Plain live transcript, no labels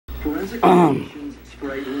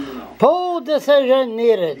Poll decision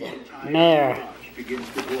needed. Mayor. Begins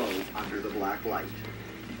to glow under the black light.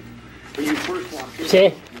 When you first walk in,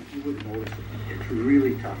 See? you would notice it's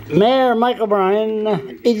really tough to Mayor Mike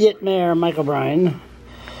O'Brien, idiot Mayor Mike O'Brien,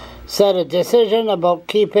 said a decision about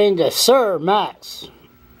keeping the Sir Max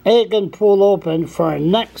Aiken pool open for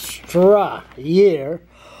an extra year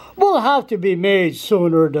will have to be made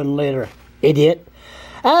sooner than later, idiot.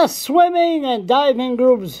 As swimming and diving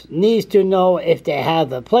groups needs to know if they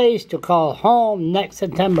have a place to call home next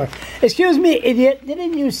September. Excuse me, idiot,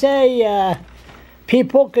 didn't you say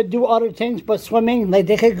people could do other things but swimming? Like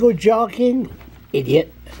they could go jogging?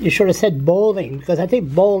 Idiot. You should have said bowling, because I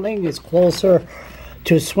think bowling is closer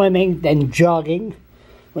to swimming than jogging,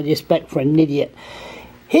 with respect for an idiot.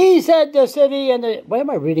 He said the city and the... Why am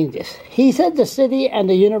I reading this? He said the city and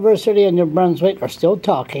the University of New Brunswick are still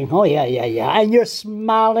talking. Oh, yeah. And you're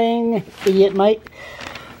smiling, idiot Mike.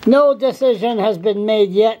 No decision has been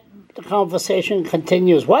made yet. The conversation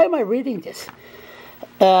continues. Why am I reading this?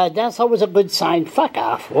 That's always a good sign. Fuck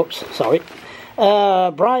off. Whoops, sorry.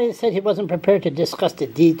 Brian said he wasn't prepared to discuss the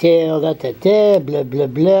detail. Blah, blah,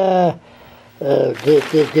 blah. Blah,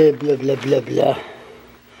 blah, blah, blah.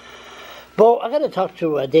 But I got to talk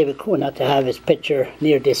to David Cohen not to have his picture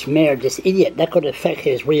near this mayor, this idiot. That could affect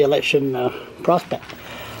his re-election prospect.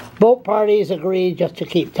 Both parties agreed just to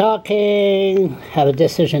keep talking, have a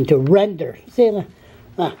decision to render. See,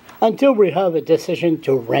 until we have a decision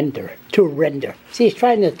to render. See, he's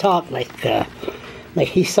trying to talk like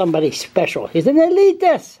he's somebody special. He's an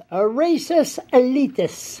elitist, a racist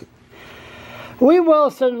elitist. We will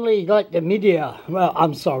certainly let the media,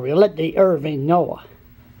 let the Irving know.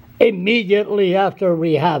 Immediately after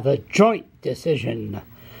we have a joint decision.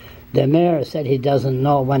 The mayor said he doesn't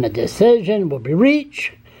know when a decision will be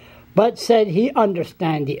reached, but said he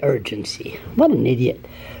understands the urgency. What an idiot.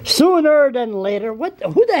 Sooner than later.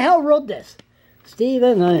 Who the hell wrote this?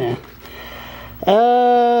 Stephen?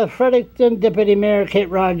 Fredericton Deputy Mayor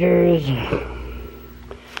Kate Rogers.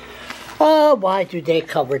 Why do they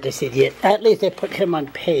cover this idiot? At least they put him on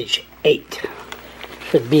page 8.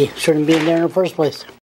 Shouldn't be in there in the first place.